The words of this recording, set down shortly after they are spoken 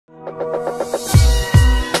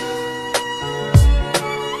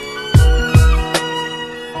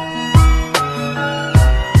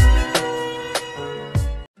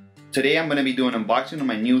Today I'm going to be doing an unboxing of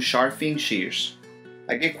my new SharkFin shears.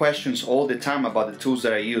 I get questions all the time about the tools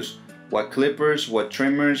that I use, what clippers, what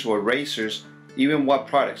trimmers, what razors, even what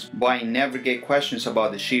products, but I never get questions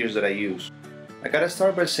about the shears that I use. I gotta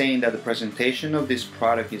start by saying that the presentation of this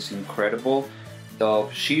product is incredible. The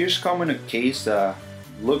shears come in a case that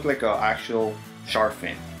look like an actual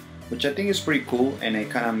SharkFin, which I think is pretty cool, and it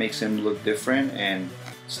kind of makes them look different and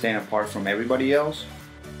stand apart from everybody else.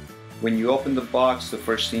 When you open the box, the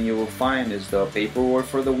first thing you will find is the paperwork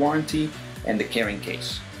for the warranty and the carrying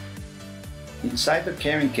case. Inside the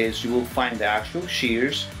carrying case you will find the actual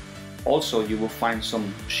shears. Also you will find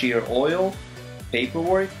some shear oil,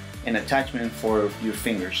 paperwork, and attachment for your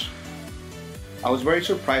fingers. I was very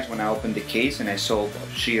surprised when I opened the case and I saw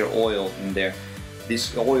shear oil in there.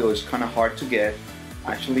 This oil is kind of hard to get,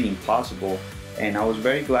 actually impossible, and I was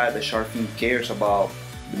very glad that SharkFin cares about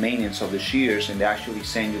the maintenance of the shears and they actually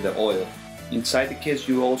send you the oil. Inside the case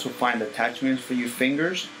you also find attachments for your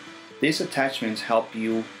fingers. These attachments help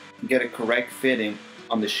you get a correct fitting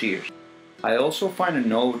on the shears. I also find a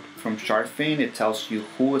note from SharkFin. It tells you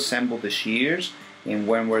who assembled the shears and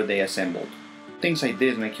when were they assembled. Things like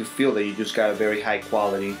this make you feel that you just got a very high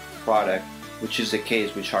quality product, which is the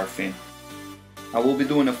case with SharkFin. I will be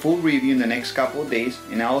doing a full review in the next couple of days,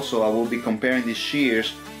 and also I will be comparing these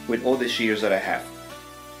shears with all the shears that I have.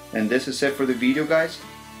 And this is it for the video, guys.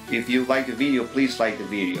 If you like the video, please like the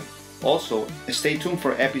video. Also, stay tuned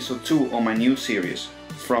for episode 2 on my new series,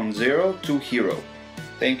 From Zero to Hero.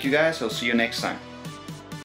 Thank you guys, I'll see you next time.